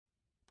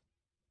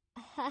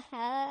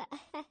A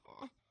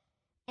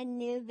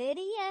new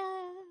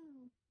video.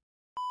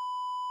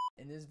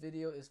 And this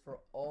video is for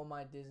all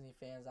my Disney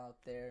fans out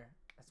there.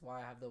 That's why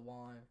I have the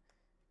wand.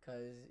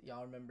 Because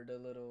y'all remember the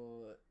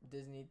little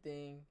Disney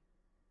thing?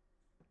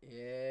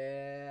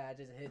 Yeah, I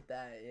just hit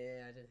that.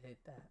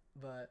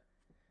 But,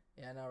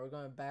 yeah, now we're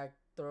going back,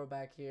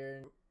 throwback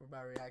here. We're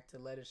about to react to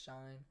Let It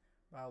Shine.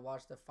 We're about to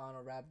watch the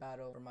final rap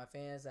battle. For my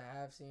fans that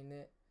have seen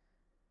it,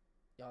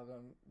 y'all going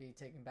to be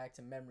taken back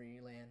to memory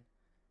land.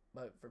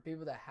 But for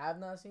people that have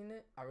not seen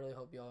it, I really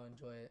hope y'all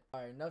enjoy it.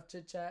 Alright, enough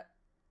chit chat.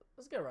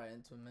 Let's get right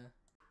into it, man.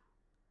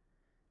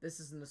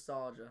 This is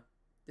nostalgia.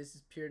 This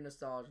is pure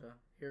nostalgia.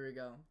 Here we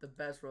go. The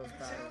best roast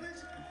battle.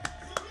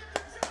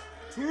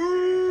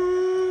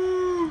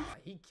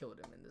 He killed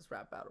him in this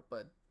rap battle,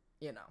 but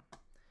you know,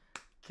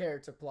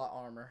 character plot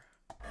armor.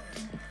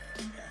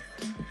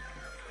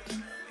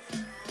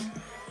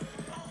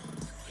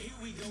 Here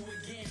we go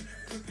again.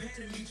 Prepare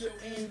to meet your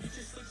end.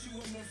 Just look you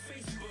up on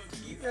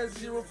Facebook. You guys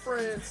zero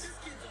friends.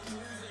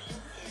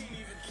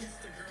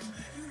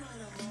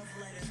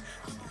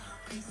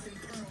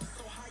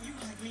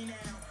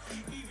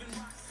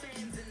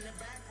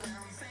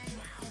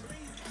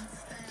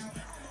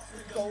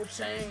 Gold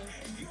chain,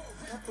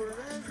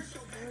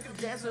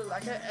 dancer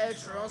like an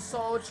extra on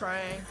Soul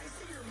Train.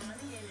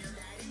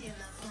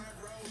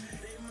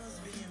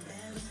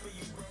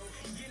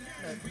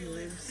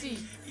 See,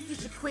 you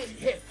should quit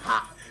hip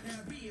hop.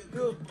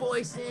 Good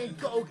boys and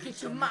go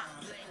get your mom.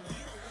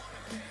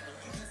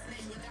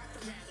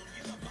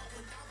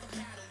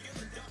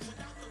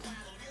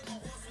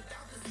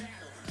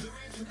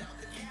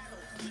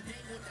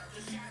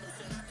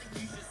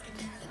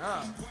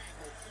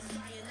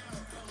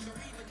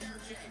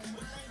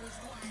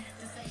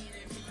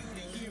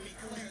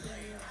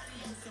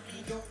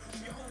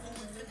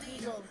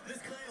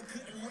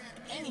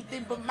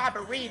 Anything but my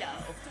burrito.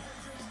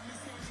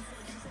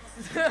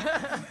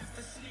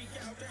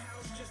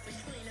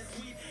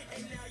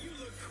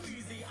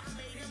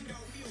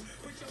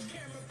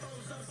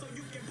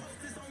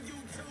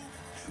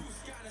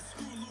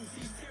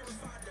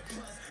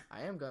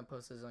 I am gonna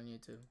post this on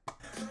YouTube.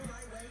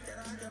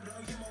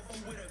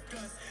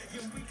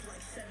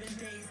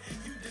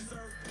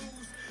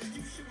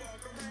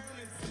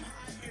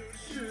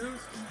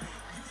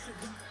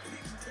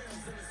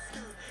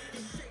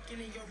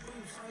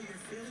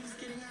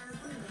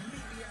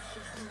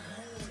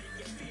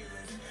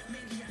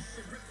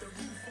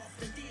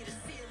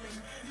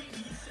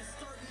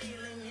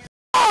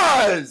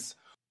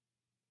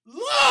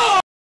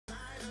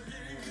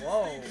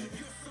 Whoa.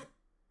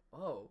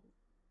 Whoa.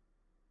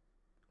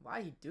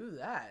 Why'd he do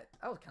that?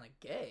 That was kind of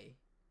gay.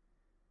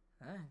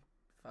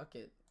 Fuck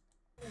it.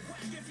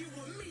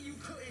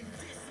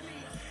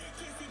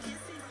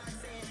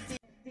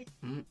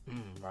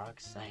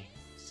 Roxanne,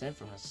 sent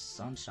from the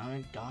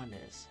sunshine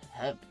goddess,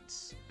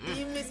 heavens.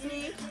 You miss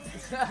me?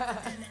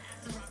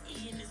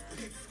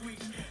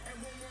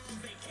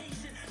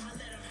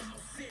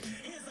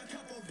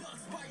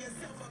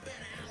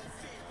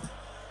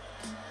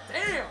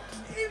 Damn!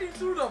 And he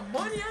threw the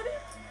money at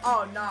it?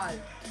 Oh, nah.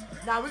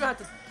 Nah, we're gonna have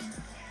to...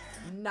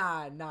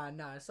 Nah.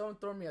 Someone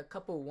throw me a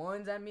couple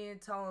ones at me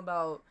and tell him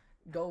about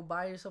go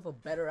buy yourself a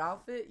better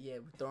outfit? Yeah,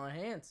 we're throwing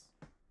hands.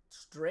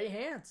 Straight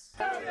hands.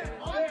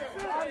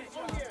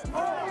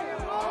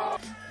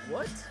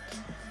 What?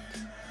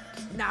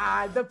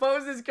 Nah, the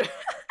pose is good.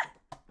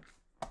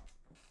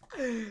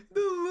 The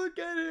look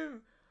at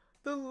him.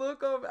 The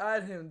look up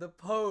at him. The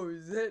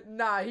pose.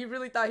 Nah, he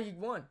really thought he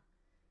won.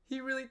 He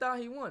really thought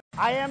he won.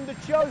 I am the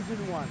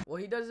chosen one. What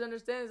he doesn't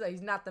understand is that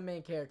he's not the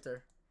main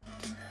character.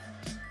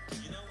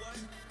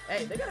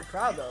 Hey, they got a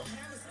crowd though.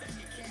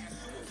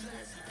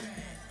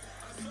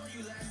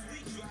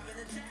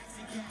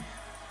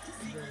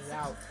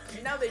 Out.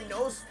 And now they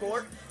know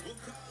sport.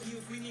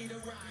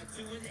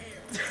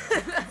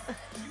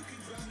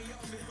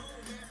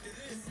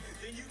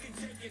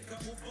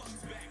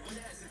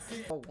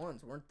 Oh,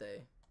 ones, weren't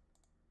they?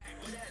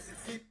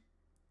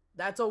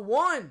 That's a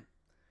one.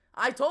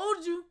 I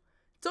told you.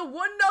 It's a $1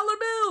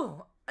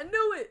 bill. I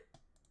knew it.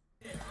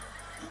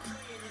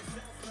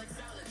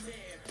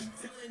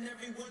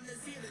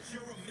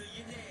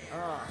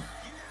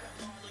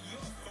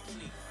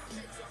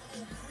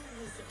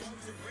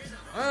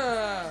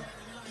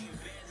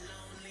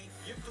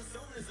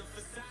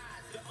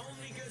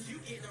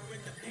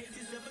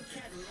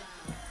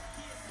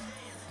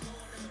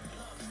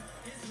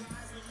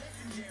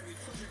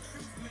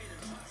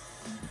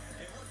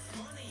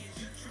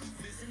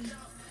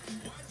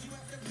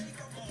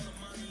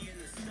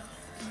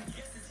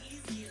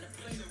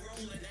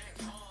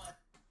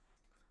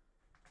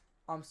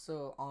 I'm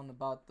still on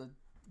about the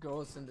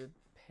girls in the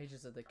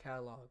pages of the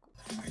catalog.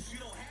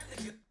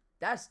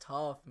 That's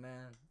tough,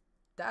 man.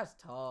 That's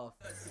tough.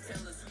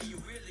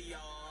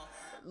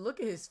 Look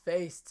at his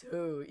face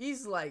too.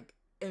 He's like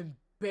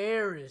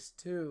embarrassed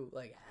too,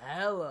 like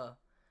hella.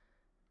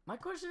 My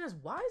question is,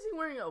 why is he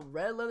wearing a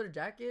red leather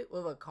jacket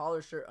with a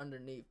collar shirt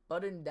underneath,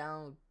 button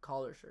down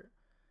collar shirt?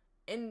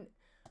 And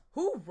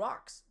Who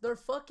rocks their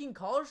fucking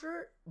collar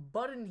shirt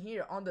button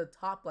here on the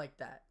top like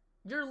that?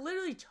 You're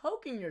literally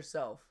choking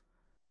yourself.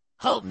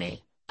 Help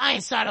me. I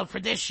ain't signed up for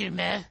this shit,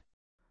 man.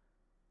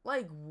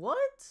 Like,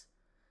 what?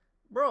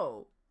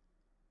 Bro,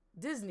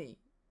 Disney,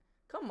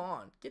 come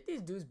on. Get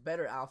these dudes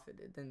better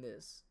outfitted than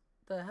this.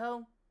 The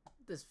hell?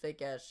 This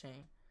fake ass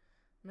chain.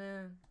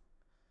 Man,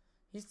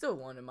 he still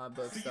won in my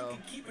books, though.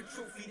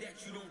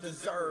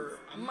 Deserve.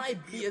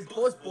 Might be his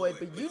boss boy,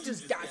 but you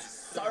just got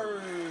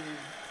served.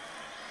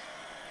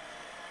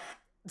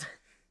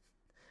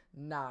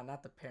 Nah,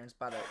 not the parents,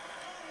 by the...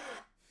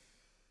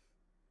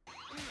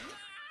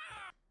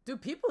 Do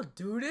people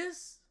do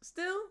this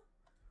still?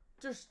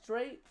 Just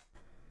straight?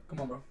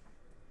 Come on, bro.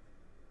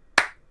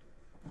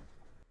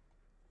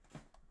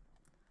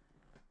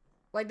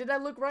 Like, did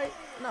that look right?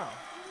 No.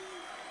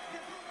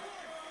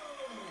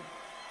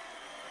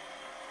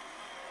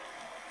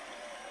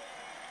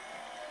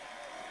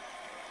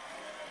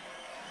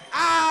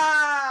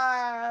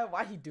 Ah!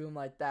 Why he do him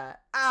like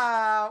that?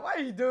 Ah!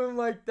 Why he do him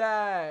like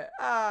that?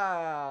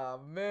 Ah,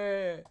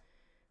 man.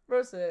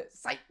 Bro said,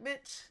 psych,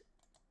 bitch.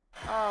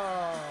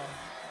 Oh.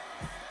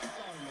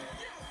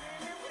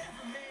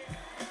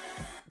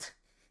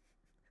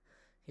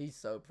 He's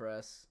so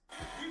pressed.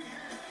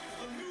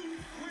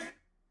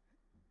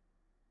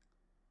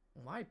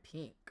 Why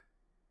pink?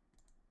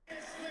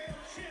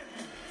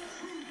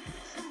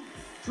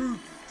 True.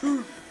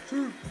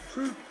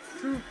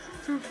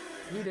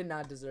 He did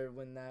not deserve to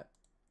win that.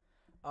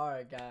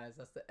 Alright guys,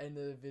 that's the end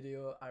of the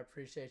video. I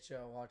appreciate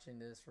y'all watching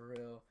this for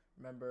real.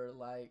 Remember,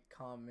 like,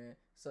 comment,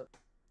 so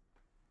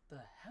the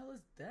hell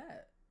is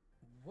that?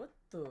 What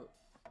the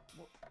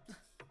what?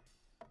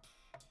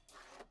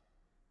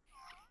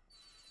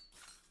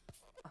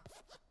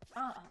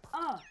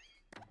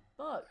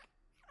 Fuck.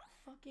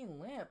 Fucking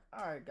lamp.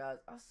 Alright guys,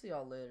 I'll see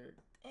y'all later.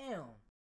 Damn.